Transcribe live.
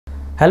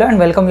Hello and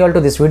welcome you all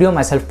to this video.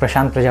 Myself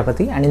Prashant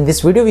Prajapati, and in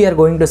this video we are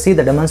going to see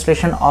the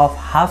demonstration of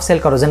half cell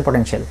corrosion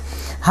potential.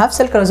 Half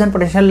cell corrosion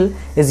potential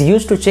is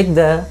used to check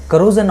the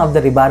corrosion of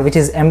the rebar which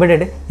is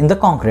embedded in the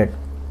concrete.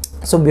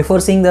 So before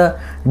seeing the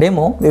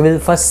demo, we will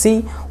first see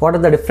what are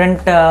the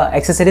different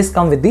accessories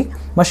come with the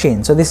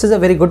machine. So this is a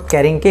very good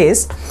carrying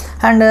case,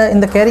 and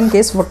in the carrying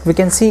case what we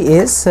can see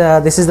is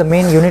this is the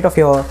main unit of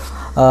your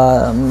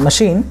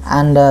machine,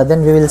 and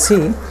then we will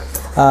see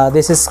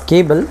this is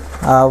cable,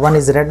 one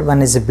is red,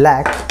 one is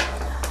black,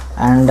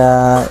 and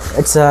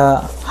it's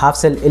a half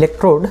cell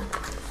electrode.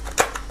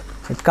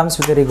 It comes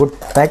with very good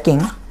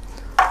packing.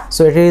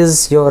 So it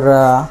is your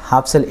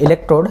half cell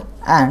electrode,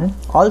 and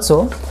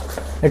also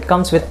it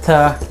comes with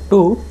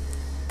two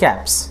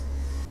caps.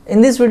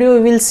 In this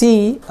video we will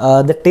see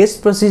the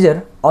test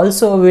procedure.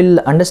 Also we will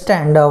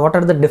understand what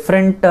are the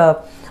different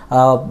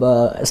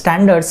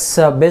standards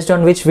based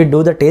on which we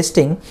do the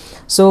testing.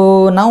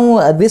 So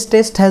now this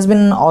test has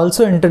been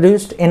also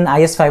introduced in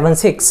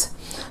IS-516.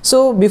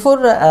 So before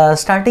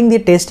starting the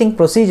testing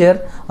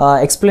procedure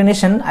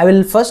explanation, I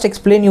will first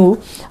explain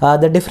you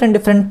the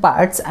different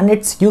parts and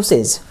its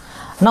usage.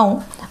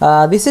 Now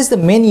this is the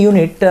main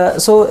unit.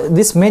 So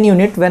this main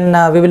unit, when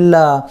we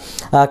will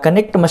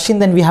connect the machine,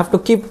 then we have to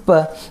keep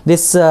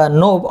this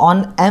knob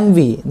on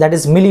MV, that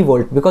is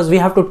millivolt, because we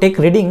have to take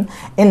reading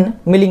in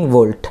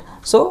millivolt.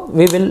 So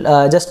we will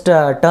just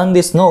turn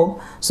this knob,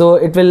 so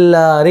it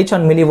will reach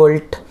on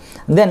millivolt.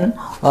 Then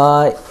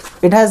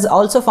it has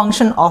also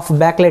function of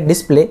backlight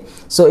display.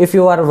 So if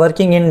you are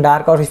working in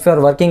dark, or if you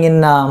are working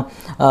in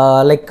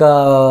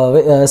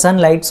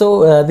sunlight,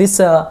 so this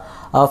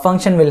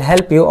function will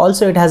help you.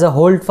 Also it has a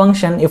hold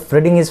function. If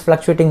reading is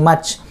fluctuating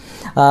much,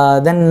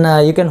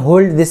 then you can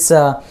hold this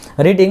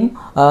reading.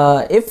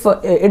 If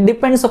it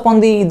depends upon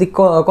the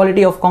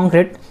quality of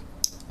concrete,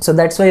 so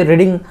that's why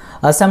reading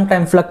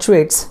sometimes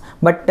fluctuates.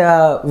 But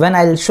when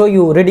I'll show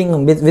you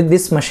reading with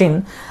this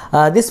machine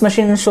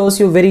shows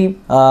you very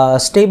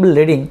stable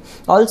reading.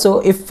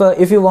 Also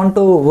if you want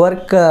to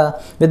work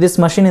with this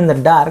machine in the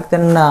dark,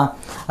 then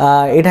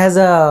it has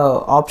a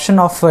option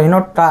of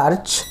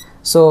torch.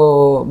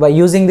 So by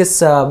using this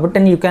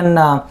button you can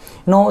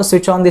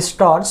switch on this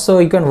torch, so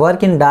you can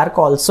work in dark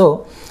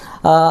also.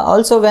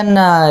 Also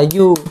when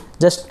you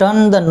just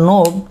turn the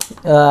knob,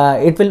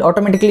 it will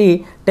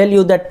automatically tell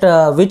you that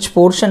which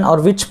portion or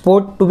which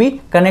port to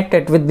be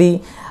connected with the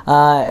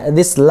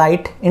this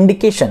light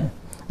indication.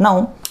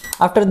 Now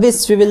after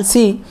this we will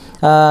see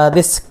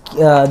these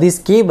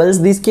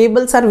cables. These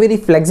cables are very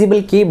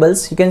flexible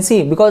cables, you can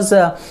see, because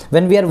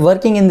when we are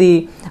working in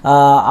the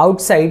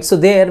outside, so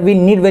there we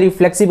need very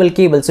flexible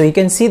cables. So you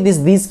can see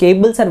these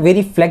cables are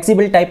very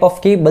flexible type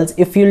of cables.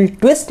 If you'll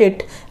twist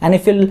it and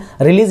if you'll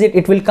release it,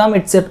 it will come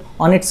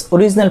on its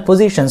original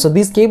position. So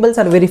these cables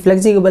are very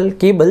flexible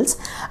cables,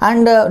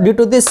 and due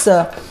to this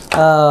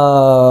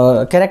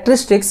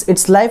characteristics,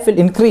 its life will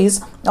increase.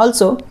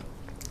 Also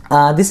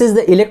this is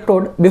the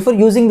electrode. Before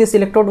using this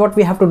electrode, what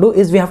we have to do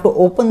is we have to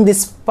open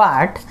this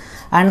part,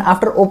 and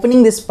after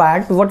opening this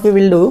part, what we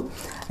will do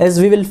is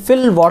we will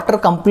fill water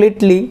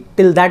completely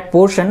till that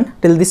portion,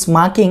 till this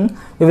marking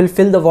we will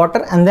fill the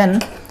water. And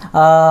then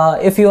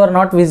if you are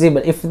not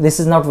visible, if this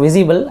is not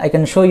visible, I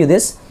can show you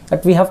this,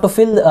 that we have to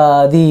fill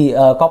the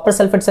copper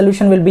sulfate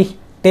solution will be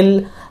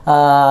till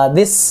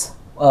this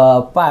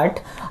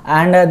part,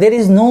 and there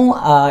is no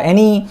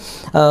any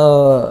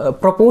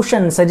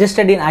proportion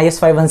suggested in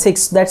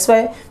IS-516. That's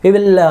why we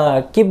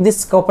will keep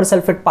this copper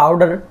sulfate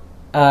powder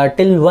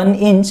till 1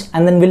 inch,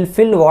 and then we'll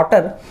fill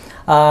water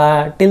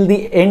till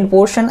the end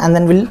portion, and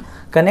then we'll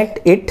connect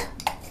it.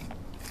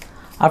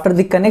 After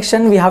the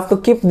connection, we have to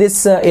keep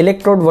this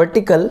electrode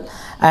vertical,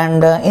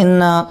 and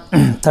in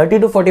 30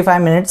 to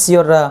 45 minutes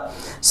your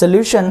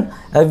solution,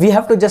 we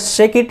have to just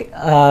shake it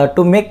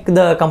to make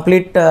the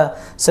complete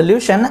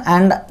solution,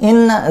 and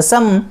in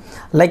some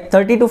like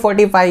 30 to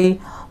 45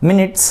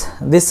 minutes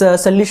this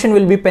solution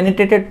will be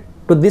penetrated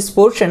to this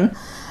portion.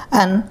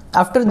 And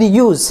after the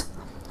use,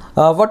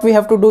 what we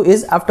have to do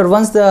is, after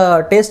once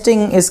the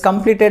testing is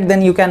completed,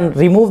 then you can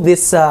remove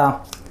this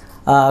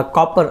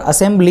copper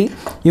assembly.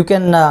 You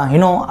can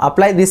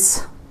apply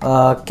this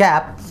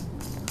cap,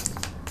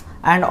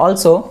 and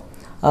also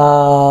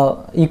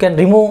you can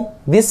remove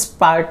this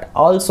part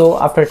also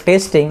after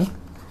testing,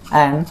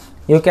 and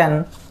you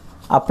can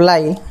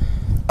apply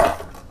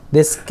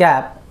this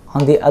cap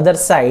on the other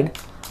side.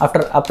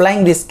 After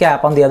applying this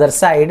cap on the other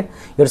side,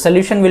 your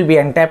solution will be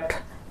entrapped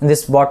in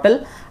this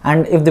bottle,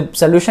 and if the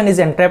solution is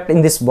entrapped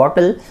in this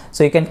bottle,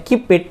 so you can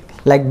keep it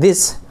like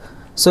this,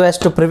 so as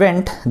to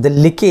prevent the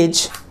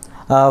leakage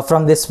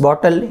from this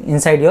bottle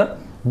inside your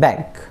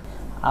bag.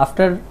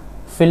 After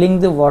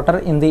filling the water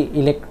in the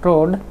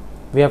electrode,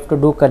 we have to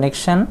do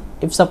connection.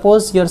 If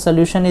suppose your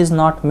solution is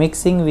not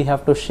mixing, we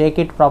have to shake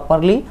it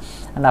properly,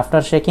 and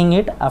after shaking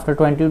it, after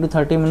 20 to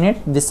 30 minutes,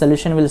 this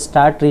solution will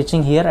start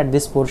reaching here at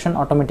this portion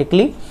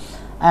automatically.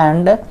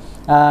 And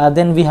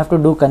then we have to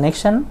do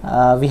connection.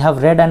 We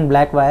have red and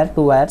black wire,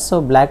 2 wires.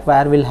 So black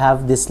wire will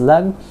have this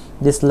lug.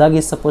 This lug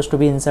is supposed to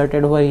be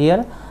inserted over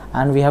here,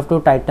 and we have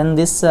to tighten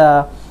this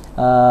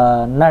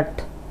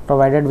nut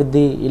provided with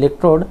the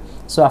electrode.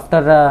 So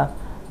after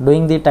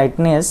doing the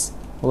tightness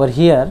over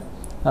here,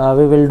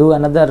 we will do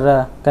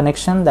another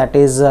connection, that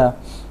is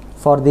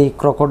for the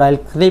crocodile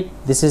clip.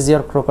 This is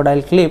your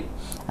crocodile clip,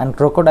 and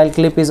crocodile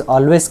clip is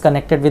always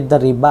connected with the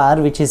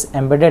rebar which is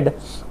embedded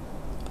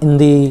in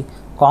the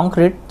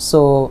concrete.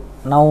 So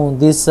now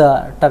this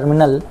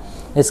terminal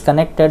is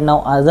connected.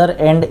 Now other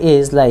end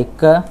is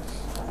like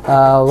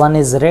one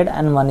is red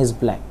and one is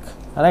black,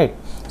 right?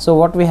 So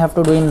what we have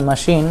to do in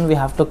machine, we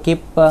have to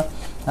keep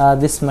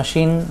this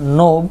machine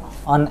knob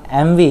on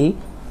MV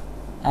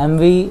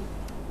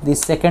the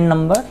second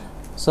number.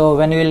 So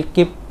when you will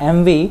keep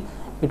MV,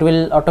 it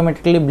will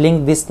automatically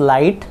blink this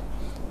light,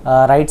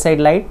 right side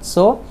light.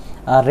 So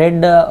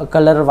red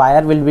color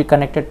wire will be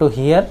connected to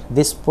here,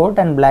 this port,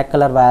 and black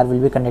color wire will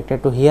be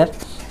connected to here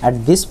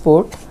at this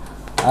port.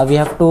 We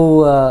have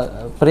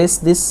to press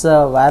this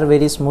wire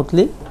very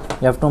smoothly.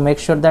 You have to make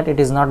sure that it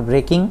is not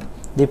breaking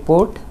the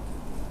port,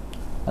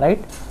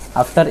 right?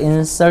 After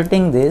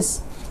inserting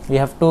this, we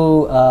have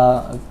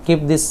to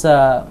keep this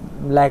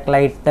black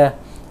light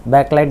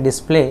backlight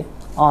display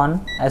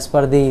on as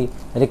per the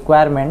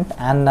requirement,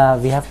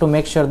 and we have to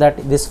make sure that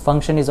this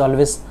function is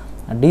always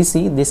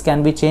DC. This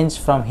can be changed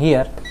from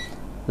here,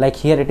 like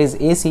here it is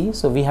AC,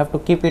 so we have to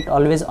keep it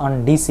always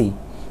on DC,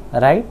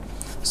 right?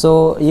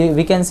 So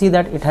we can see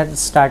that it has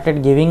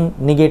started giving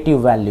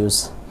negative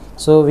values.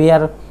 So we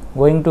are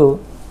going to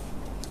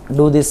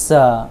do this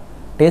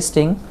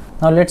testing.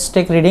 Now let's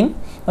take reading.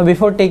 Now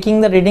before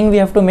taking the reading, we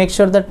have to make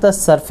sure that the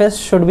surface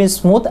should be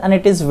smooth and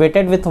it is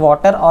wetted with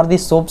water or the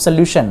soap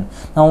solution.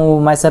 Now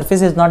my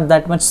surface is not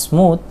that much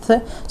smooth,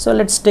 so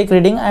let's take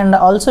reading. And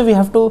also we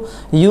have to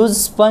use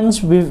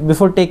sponge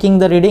before taking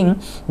the reading.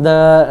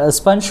 The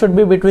sponge should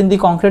be between the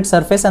concrete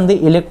surface and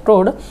the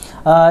electrode.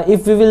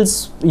 If we will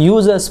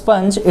use a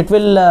sponge, it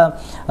will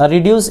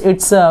reduce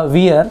its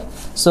wear.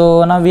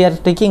 So now we are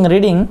taking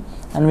reading,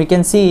 and we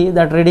can see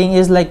that reading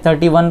is like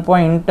 31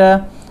 point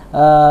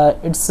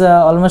it's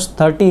almost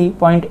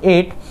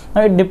 30.8.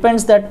 now it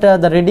depends that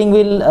the reading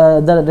will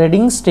the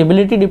reading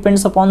stability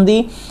depends upon the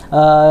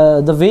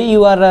way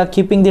you are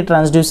keeping the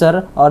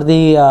transducer or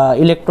the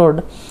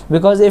electrode,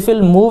 because if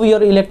you move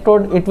your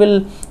electrode, it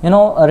will,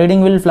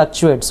 reading will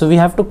fluctuate. So we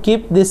have to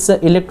keep this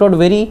electrode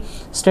very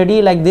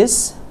steady like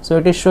this. So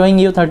it is showing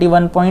you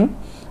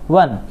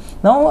 31.1.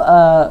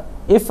 now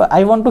if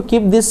I want to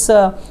keep this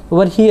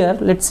over here,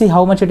 let's see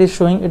how much it is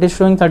showing. It is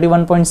showing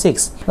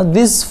 31.6. Now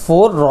these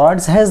 4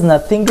 rods has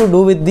nothing to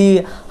do with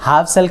the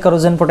half cell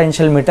corrosion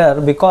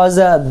potentiometer, because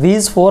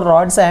these 4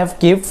 rods I have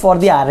kept for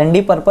the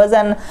R&D purpose,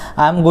 and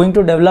I am going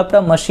to develop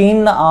a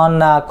machine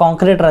on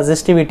concrete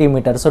resistivity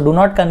meter. So do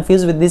not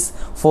confuse with these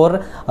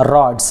 4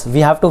 rods. We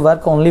have to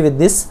work only with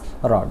this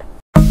rod.